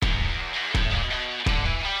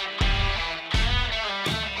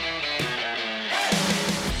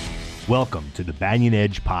Welcome to the Banyan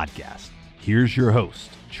Edge Podcast. Here's your host,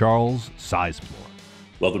 Charles Sizemore.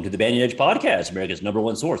 Welcome to the Banyan Edge Podcast, America's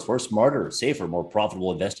 #1 source for smarter, safer, more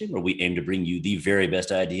profitable investing, where we aim to bring you the very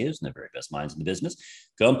best ideas and the very best minds in the business,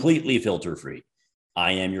 completely filter-free.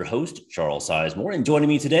 I am your host, Charles Sizemore, and joining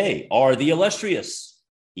me today are the illustrious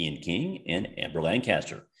Ian King and Amber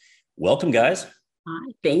Lancaster. Welcome, guys.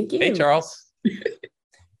 Hi, thank you. Hey, Charles.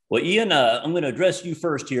 Well, Ian, I'm going to address you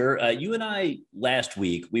first here. You and I, last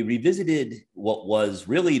week, we revisited what was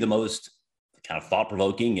really the most kind of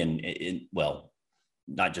thought-provoking and well,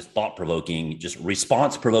 not just thought-provoking, just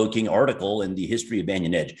response-provoking article in the history of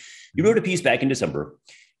Banyan Edge. You wrote a piece back in December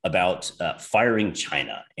about firing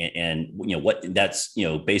China and you know what that's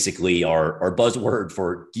basically our buzzword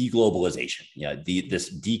for deglobalization.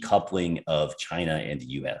 This decoupling of China and the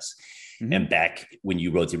U.S. Mm-hmm. And back when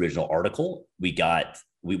you wrote the original article,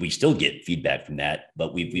 we still get feedback from that,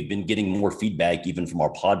 but we've been getting more feedback even from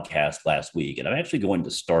our podcast last week. And I'm actually going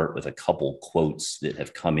to start with a couple quotes that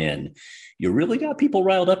have come in. You really got people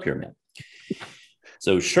riled up here, man.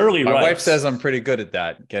 So Shirley writes, my wife says I'm pretty good at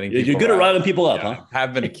that. You're good at riling people up, huh? I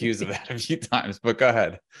have been accused of that a few times, but go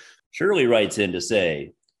ahead. Shirley writes in to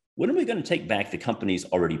say, when are we going to take back the companies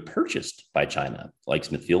already purchased by China, like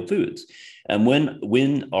Smithfield Foods? And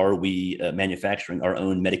when are we manufacturing our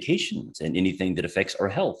own medications and anything that affects our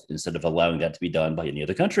health instead of allowing that to be done by any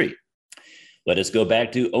other country? Let us go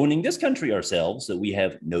back to owning this country ourselves so we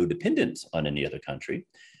have no dependence on any other country.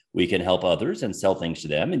 We can help others and sell things to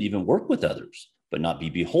them and even work with others, but not be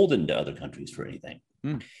beholden to other countries for anything.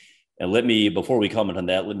 And before we comment on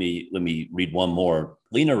that, let me read one more.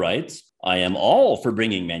 Lena writes, I am all for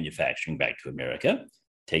bringing manufacturing back to America.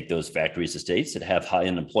 Take those factories to states that have high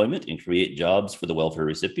unemployment and create jobs for the welfare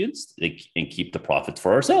recipients and keep the profits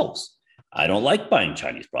for ourselves. I don't like buying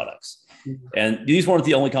Chinese products. And these weren't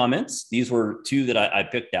the only comments. These were two that I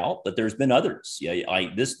picked out, but there's been others.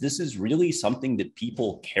 This is really something that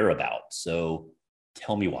people care about. So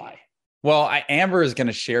tell me why. Well, Amber is going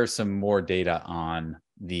to share some more data on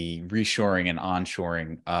the reshoring and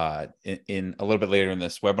onshoring in a little bit later in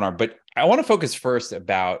this webinar. But I want to focus first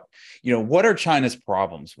about, what are China's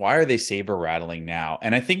problems? Why are they saber rattling now?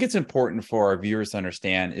 And I think it's important for our viewers to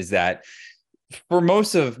understand is that for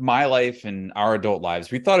most of my life and our adult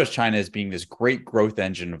lives, we thought of China as being this great growth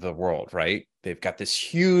engine of the world, right? They've got this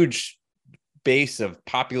huge base of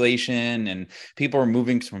population and people are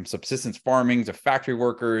moving from subsistence farming to factory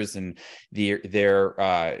workers and their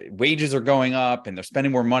wages are going up and they're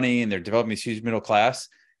spending more money and they're developing this huge middle class.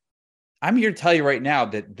 I'm here to tell you right now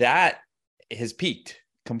that has peaked,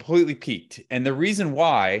 completely peaked. And the reason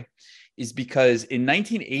why is because in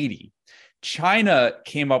 1980, China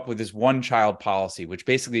came up with this one-child policy, which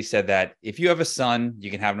basically said that if you have a son,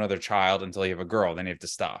 you can have another child until you have a girl, then you have to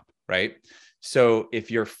stop, right? So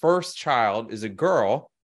if your first child is a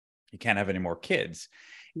girl, you can't have any more kids.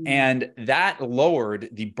 And that lowered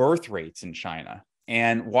the birth rates in China.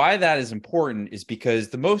 And why that is important is because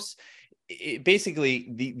the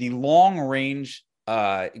long range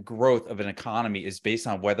growth of an economy is based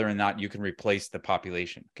on whether or not you can replace the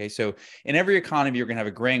population. Okay, so in every economy, you're going to have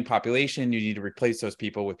a graying population. You need to replace those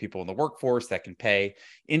people with people in the workforce that can pay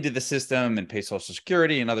into the system and pay Social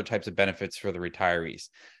Security and other types of benefits for the retirees.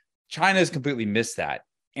 China has completely missed that.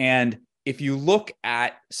 And if you look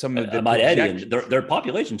at some of the their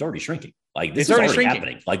population's already shrinking. Like this is already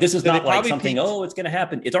happening. Like this is not like something, it's going to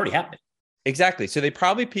happen. It's already happening. Exactly. So they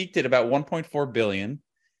probably peaked at about 1.4 billion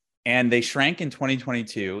and they shrank in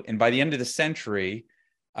 2022. And by the end of the century,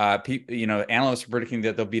 analysts are predicting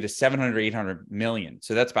that they'll be to 700, 800 million.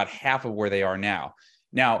 So that's about half of where they are now.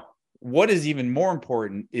 Now, what is even more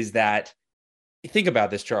important is that, think about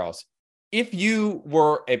this, Charles. If you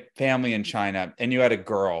were a family in China and you had a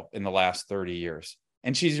girl in the last 30 years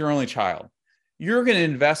and she's your only child, you're going to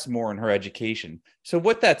invest more in her education. So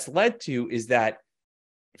what that's led to is that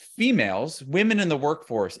women in the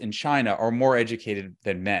workforce in China are more educated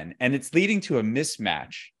than men. And it's leading to a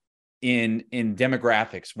mismatch in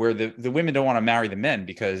demographics where the women don't want to marry the men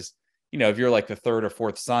because, if you're like the third or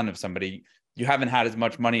fourth son of somebody, you haven't had as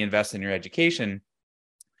much money invested in your education.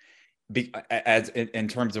 As in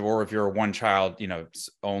terms of, or if you're a one child,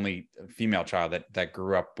 only female child that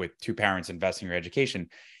grew up with two parents investing in your education.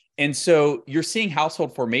 And so you're seeing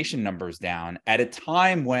household formation numbers down at a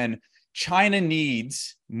time when China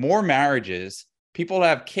needs more marriages, people to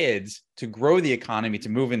have kids to grow the economy, to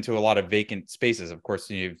move into a lot of vacant spaces. Of course,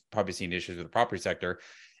 you've probably seen issues with the property sector.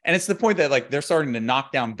 And it's the point that they're starting to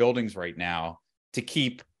knock down buildings right now to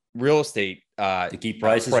keep real estate, to keep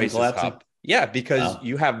prices up. Yeah, because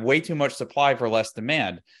you have way too much supply for less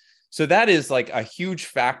demand. So that is like a huge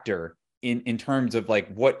factor in terms of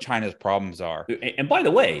like what China's problems are. And by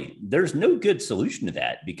the way, there's no good solution to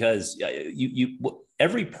that, because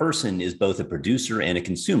every person is both a producer and a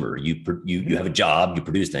consumer. You have a job, you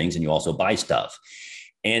produce things, and you also buy stuff.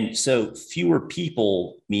 And so fewer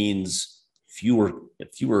people means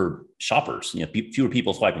fewer shoppers, fewer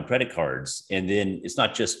people swiping credit cards. And then it's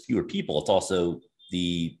not just fewer people, it's also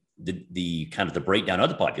the kind of the breakdown of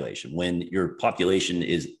the population. When your population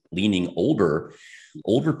is leaning older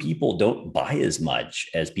people don't buy as much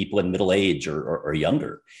as people in middle age or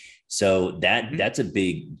younger. So that's a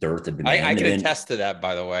big dearth of demand. I can attest to that,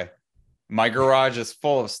 by the way. My garage is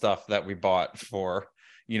full of stuff that we bought for,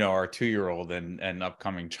 our 2-year-old and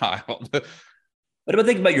upcoming child. But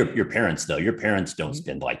think about your parents, though. Your parents don't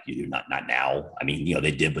spend like you do, not now. I mean,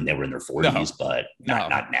 they did when they were in their 40s, but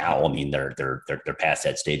not now. I mean, they're past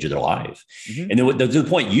that stage of their life. And then the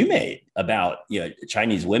point you made about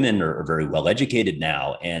Chinese women are very well educated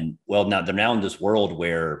now, and now they're now in this world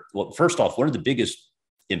where, first off, one of the biggest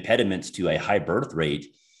impediments to a high birth rate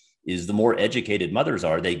is the more educated mothers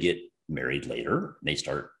are, they get married later, they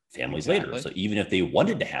start families later. So even if they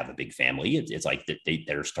wanted to have a big family, it's like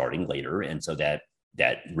they're starting later, and so that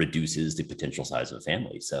reduces the potential size of a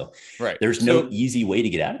family. So there's no easy way to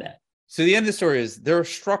get out of that. So the end of the story is there are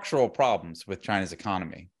structural problems with China's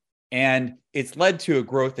economy, and it's led to a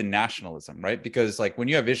growth in nationalism, right? Because like when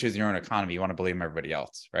you have issues in your own economy, you want to blame everybody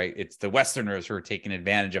else, right? It's the Westerners who are taking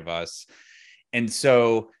advantage of us. And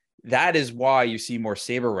so that is why you see more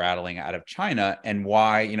saber rattling out of China, and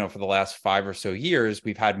why, for the last 5 or so years,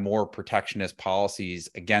 we've had more protectionist policies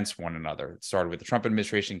against one another. It started with the Trump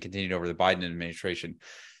administration, continued over the Biden administration.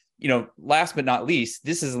 Last but not least,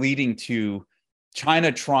 this is leading to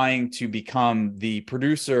China trying to become the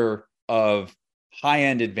producer of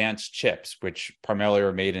high-end advanced chips, which primarily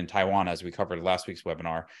are made in Taiwan, as we covered in last week's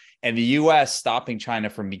webinar, and the U.S. stopping China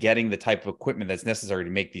from getting the type of equipment that's necessary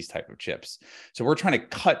to make these type of chips. So we're trying to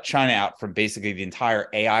cut China out from basically the entire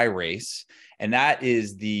AI race, and that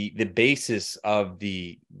is the basis of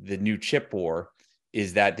the new chip war,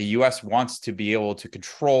 is that the U.S. wants to be able to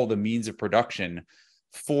control the means of production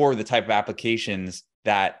for the type of applications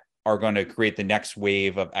that are going to create the next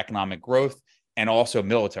wave of economic growth and also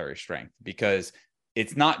military strength. Because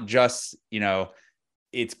it's not just,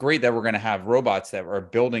 it's great that we're going to have robots that are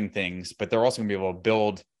building things, but they're also going to be able to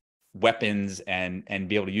build weapons and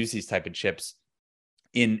be able to use these type of chips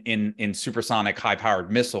in supersonic high-powered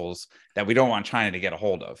missiles that we don't want China to get a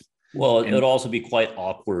hold of. Well, it would also be quite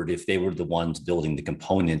awkward if they were the ones building the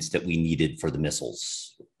components that we needed for the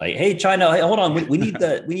missiles. Like, hey, China, hold on, we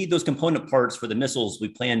need those component parts for the missiles we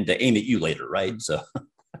plan to aim at you later, right? So.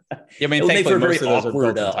 Yeah, I mean, thankfully, most of those are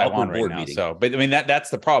built in Taiwan right now. So, but I mean, that's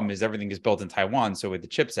the problem, is everything is built in Taiwan. So with the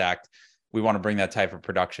CHIPS Act, we want to bring that type of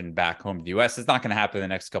production back home to the U.S. It's not going to happen in the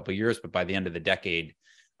next couple of years, but by the end of the decade,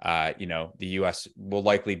 the U.S. will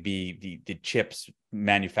likely be the chips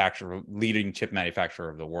manufacturer, leading chip manufacturer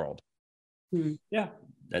of the world. Yeah,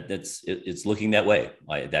 it's looking that way.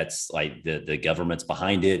 That's like the government's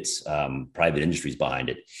behind it, private industry's behind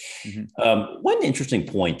it. One interesting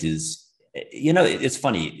point is, it's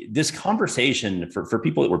funny, this conversation for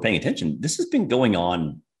people that were paying attention, this has been going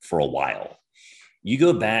on for a while. You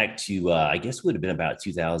go back to, I guess it would have been about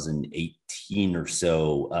 2018 or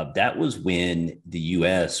so. That was when the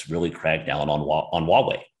U.S. really cracked down on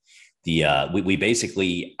Huawei. We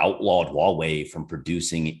basically outlawed Huawei from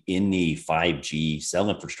producing any 5G cell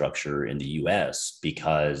infrastructure in the U.S.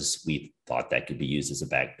 because we thought that could be used as a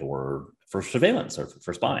backdoor for surveillance or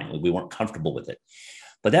for spying. We weren't comfortable with it.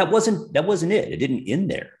 But that wasn't it. It didn't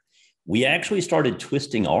end there. We actually started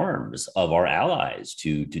twisting arms of our allies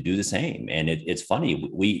to do the same. And it's funny.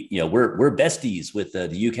 We're besties with the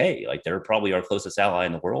UK. Like, they're probably our closest ally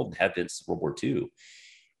in the world and have been since World War II.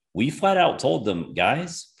 We flat out told them,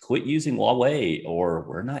 guys, quit using Huawei or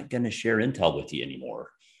we're not going to share intel with you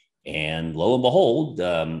anymore. And lo and behold,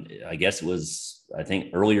 I guess it was, I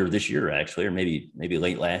think earlier this year, actually, or maybe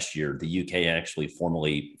late last year, the UK actually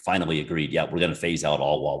finally agreed, yeah, we're going to phase out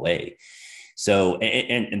all Huawei. So,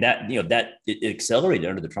 and that, it accelerated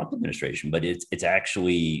under the Trump administration, but it's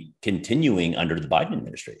actually continuing under the Biden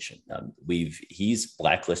administration. He's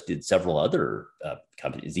blacklisted several other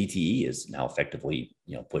companies. ZTE is now effectively,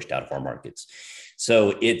 pushed out of our markets.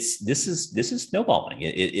 So this is snowballing.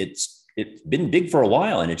 It's been big for a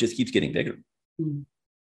while, and it just keeps getting bigger.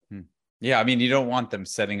 Yeah, I mean, you don't want them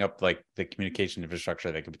setting up like the communication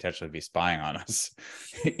infrastructure that could potentially be spying on us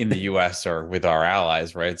in the U.S. or with our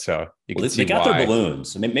allies, right? So you can see they got their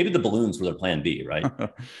balloons. So maybe the balloons were their plan B, right?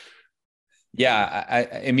 Yeah,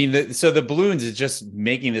 I mean, so the balloons is just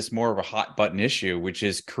making this more of a hot button issue, which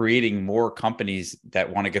is creating more companies that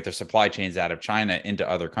want to get their supply chains out of China into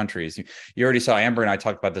other countries. You already saw Amber and I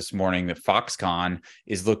talked about this morning that Foxconn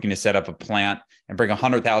is looking to set up a plant and bring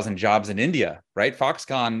 100,000 jobs in India, right?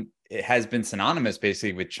 Foxconn has been synonymous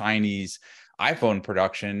basically with Chinese iPhone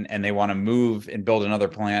production, and they want to move and build another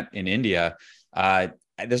plant in India.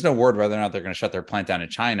 There's no word whether or not they're going to shut their plant down in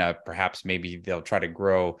China. Perhaps maybe they'll try to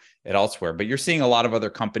grow it elsewhere. But you're seeing a lot of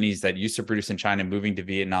other companies that used to produce in China moving to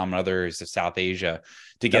Vietnam and others of South Asia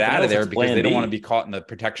to get out of there because they don't want to be caught in the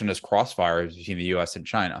protectionist crossfires between the U.S. and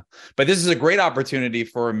China. But this is a great opportunity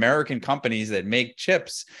for American companies that make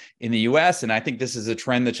chips in the U.S. And I think this is a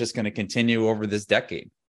trend that's just going to continue over this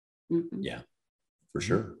decade. Yeah, for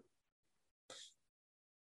sure.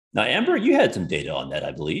 Now, Amber, you had some data on that,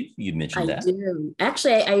 I believe. You mentioned that. I do.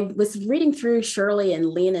 Actually, I was reading through Shirley and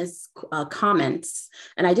Lena's comments,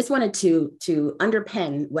 and I just wanted to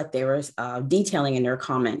underpin what they were detailing in their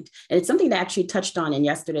comment. And it's something that actually touched on in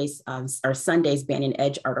yesterday's or Sunday's Banyan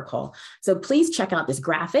Edge article. So please check out this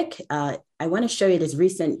graphic. I want to show you this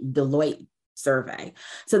recent Deloitte survey.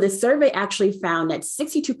 So this survey actually found that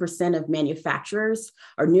 62% of manufacturers,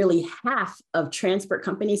 or nearly half of transport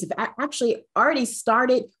companies, have actually already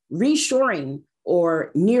started reshoring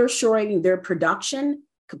or nearshoring their production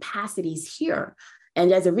capacities here.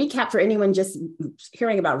 And as a recap for anyone just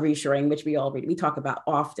hearing about reshoring, which we talk about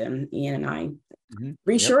often, Ian and I,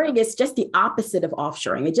 reshoring is just the opposite of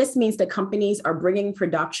offshoring. It just means that companies are bringing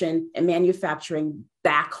production and manufacturing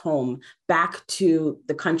back home, back to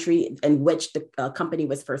the country in which the company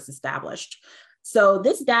was first established. So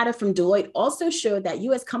this data from Deloitte also showed that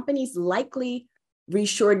U.S. companies likely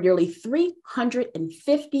reshored nearly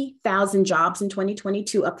 350,000 jobs in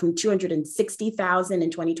 2022, up from 260,000 in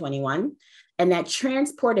 2021. And that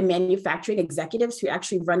transport and manufacturing executives who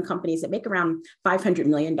actually run companies that make around $500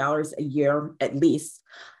 million a year at least,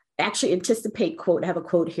 actually anticipate, quote, I have a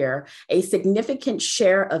quote here, a significant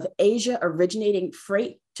share of Asia originating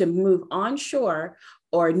freight to move onshore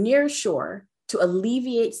or near shore to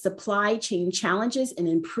alleviate supply chain challenges and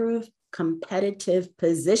improve competitive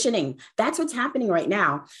positioning. That's what's happening right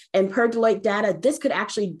now. And per Deloitte data, this could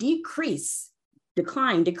actually decrease the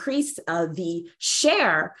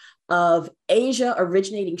share of Asia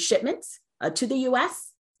originating shipments to the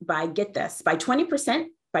US by, get this, by 20%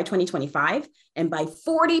 by 2025 and by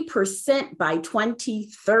 40% by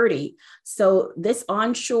 2030. So this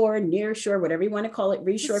onshore, nearshore, whatever you want to call it,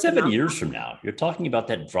 reshore. 7 years from now, you're talking about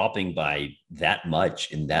that dropping by that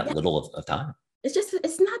much in that little of time.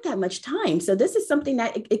 It's not that much time. So this is something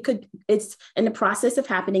that it's in the process of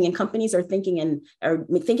happening, and companies are thinking in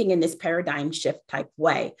this paradigm shift type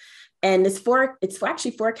way. And it's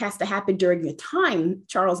actually forecast to happen during the time,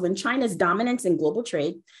 Charles, when China's dominance in global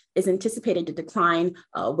trade is anticipated to decline,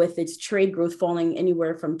 with its trade growth falling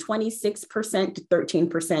anywhere from 26% to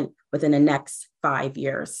 13% within the next 5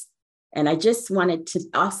 years. And I just wanted to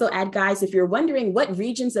also add, guys, if you're wondering what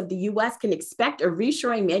regions of the US can expect a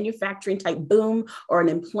reshoring manufacturing type boom or an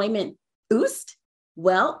employment boost,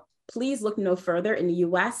 well, please look no further in the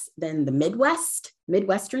US than the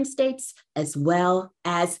Midwestern states, as well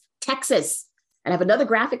as Texas. And I have another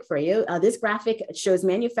graphic for you. This graphic shows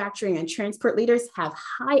manufacturing and transport leaders have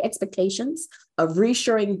high expectations of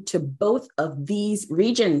reshoring to both of these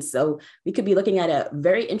regions. So we could be looking at a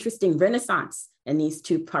very interesting renaissance in these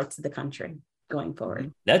two parts of the country going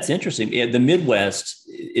forward. That's interesting. Yeah, the Midwest,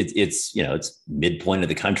 it's midpoint of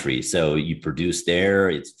the country. So you produce there,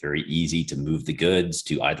 it's very easy to move the goods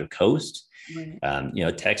to either coast. Right.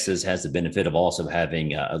 Texas has the benefit of also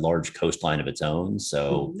having a large coastline of its own.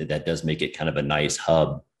 So that does make it kind of a nice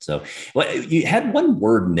hub. So you had one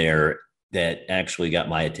word in there that actually got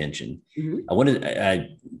my attention. I wanted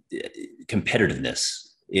competitiveness.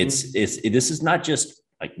 This is not just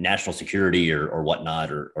like national security or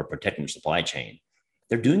whatnot, or protecting the supply chain.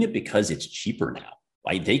 They're doing it because it's cheaper now.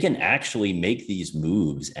 Like they can actually make these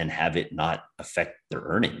moves and have it not affect their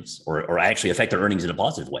earnings, or actually affect their earnings in a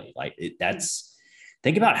positive way.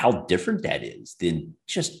 Think about how different that is than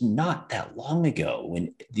just not that long ago,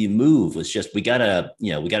 when the move was just, we gotta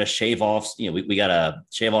shave off, we gotta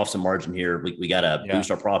shave off some margin here. We gotta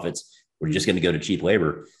boost our profits. We're just going to go to cheap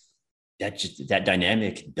labor. That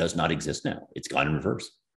dynamic does not exist now. It's gone in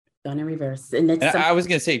reverse. And I was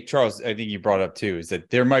going to say, Charles, I think you brought up too, is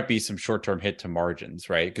that there might be some short-term hit to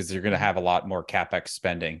margins, right? Because they're going to have a lot more CapEx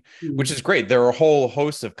spending, which is great. There are a whole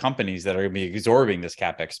host of companies that are going to be absorbing this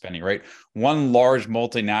CapEx spending, right? One large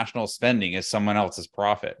multinational spending is someone else's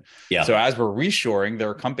profit. Yeah. So as we're reshoring,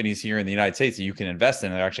 there are companies here in the United States that you can invest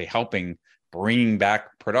in that are actually helping bringing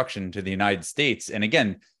back production to the United States. And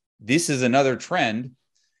again, this is another trend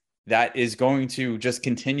that is going to just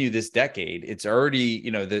continue this decade. It's already,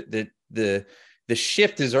 the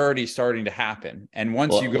shift is already starting to happen. And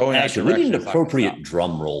once you go in that direction, we need an appropriate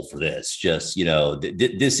drum roll for this. Just,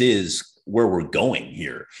 this is where we're going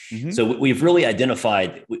here. Mm-hmm. So we've really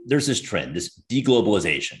identified, there's this trend, this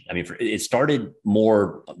deglobalization. I mean, it started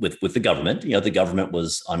more with the government. The government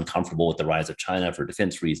was uncomfortable with the rise of China for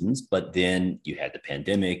defense reasons, but then you had the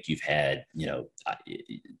pandemic, you've had,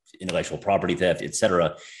 intellectual property theft, et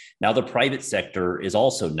cetera. Now the private sector is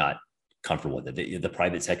also not comfortable with it. The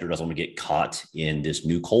private sector doesn't want to get caught in this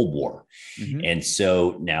new Cold War. Mm-hmm. And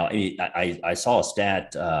so now, I saw a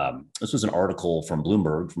stat, this was an article from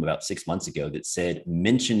Bloomberg from about 6 months ago that said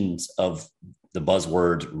mentions of the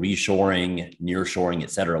buzzwords reshoring, nearshoring,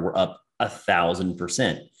 et cetera, were up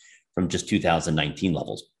 1,000% from just 2019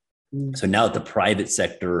 levels. Mm-hmm. So now that the private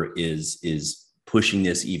sector is pushing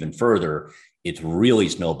this even further, it's really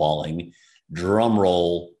snowballing. Drum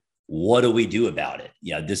roll. What do we do about it?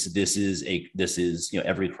 This is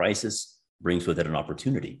every crisis brings with it an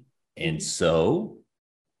opportunity. And so.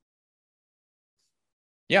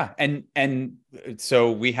 Yeah. And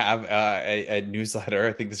so we have a newsletter.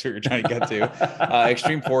 I think this is what you're trying to get to,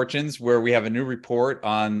 Extreme Fortunes, where we have a new report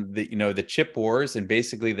on the chip wars and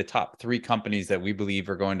basically the top 3 companies that we believe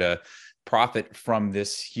are going to profit from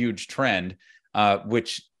this huge trend,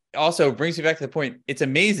 which also brings me back to the point. It's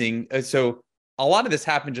amazing. So a lot of this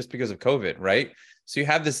happened just because of COVID, right? So you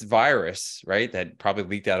have this virus, right, that probably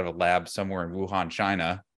leaked out of a lab somewhere in Wuhan,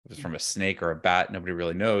 China. It was from a snake or a bat. Nobody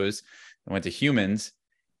really knows. It went to humans.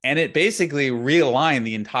 And it basically realigned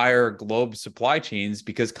the entire globe supply chains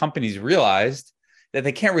because companies realized that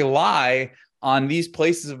they can't rely on these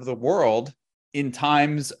places of the world in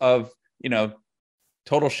times of,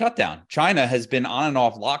 total shutdown. China has been on and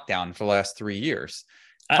off lockdown for the last 3 years.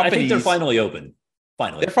 I think they're finally open.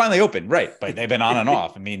 They're finally open, right? But they've been on and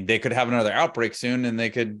off. I mean, they could have another outbreak soon and they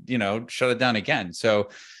could, shut it down again. So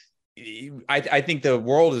I think the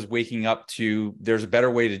world is waking up to there's a better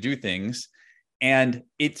way to do things. And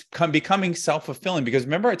it's becoming self-fulfilling because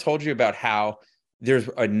remember I told you about how there's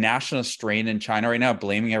a national strain in China right now,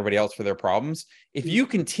 blaming everybody else for their problems. If you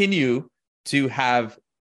continue to have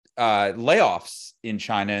layoffs in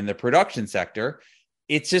China in the production sector,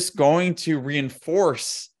 it's just going to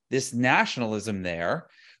reinforce this nationalism there,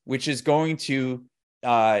 which is going to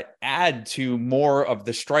add to more of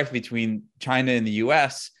the strife between China and the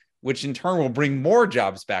U.S., which in turn will bring more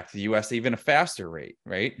jobs back to the U.S. at even a faster rate,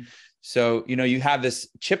 right? So, you have this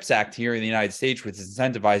CHIPS Act here in the United States, which is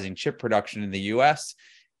incentivizing chip production in the U.S.,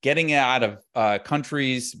 getting it out of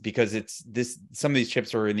countries because some of these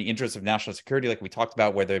chips are in the interest of national security, like we talked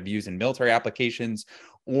about, whether they're used in military applications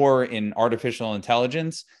or in artificial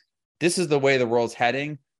intelligence. This is the way the world's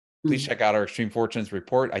heading. Please check out our Extreme Fortunes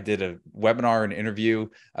report. I did a webinar and interview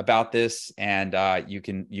about this, and you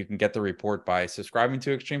can get the report by subscribing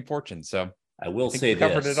to Extreme Fortunes. So I will say we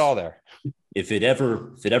covered it all there. If it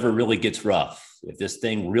ever really gets rough, if this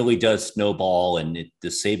thing really does snowball and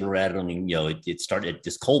the saber rattling, it started,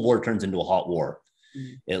 this Cold War turns into a hot war.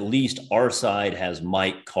 At least our side has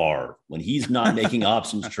Mike Carr. When he's not making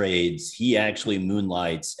options trades, he actually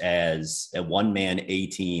moonlights as a one-man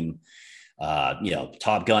A-team.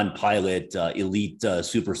 Top Gun pilot, elite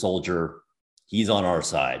super soldier. He's on our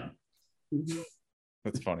side.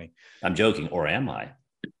 That's funny. I'm joking, or am I?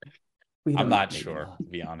 I'm not sure, to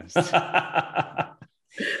be honest.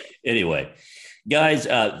 Anyway, guys,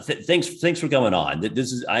 thanks for going on.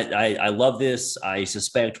 This is I love this. I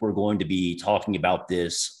suspect we're going to be talking about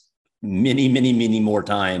this many more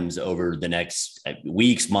times over the next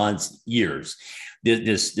weeks, months, years.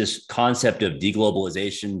 This concept of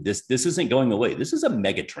deglobalization, this isn't going away. This is a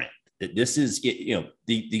mega trend. This is, the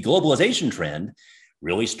globalization trend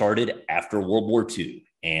really started after World War II,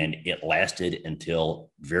 and it lasted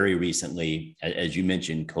until very recently. As you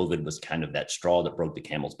mentioned, COVID was kind of that straw that broke the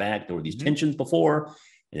camel's back. There were these tensions before,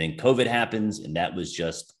 and then COVID happens, and that was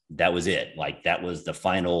it. Like, that was the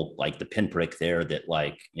final, like the pinprick there that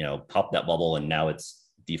popped that bubble, and now it's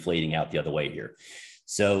deflating out the other way here.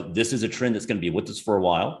 So this is a trend that's going to be with us for a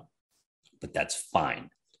while, but that's fine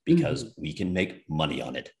because we can make money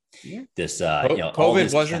on it. Yeah. This,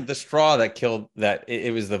 COVID wasn't the straw that killed that.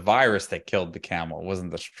 It was the virus that killed the camel. It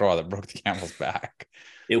wasn't the straw that broke the camel's back.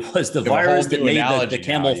 It was the virus that made the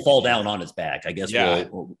camel fall down on its back. I guess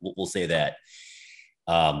we'll say that.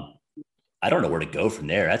 I don't know where to go from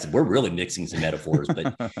there. We're really mixing some metaphors,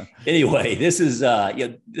 but anyway, this is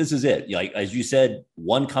it. Like, as you said,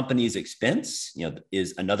 one company's expense,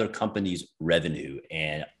 is another company's revenue,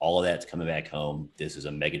 and all of that's coming back home. This is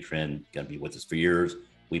a mega trend, going to be with us for years.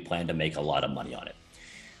 We plan to make a lot of money on it.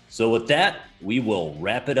 So with that, we will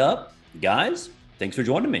wrap it up. Guys, thanks for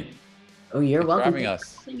joining me. Oh, you're welcome.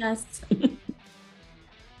 Thanks for having us. Thanks for having us.